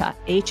Horta,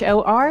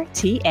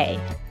 Horta.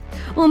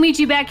 We'll meet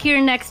you back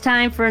here next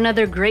time for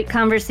another great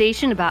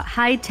conversation about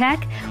high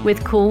tech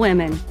with cool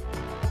women.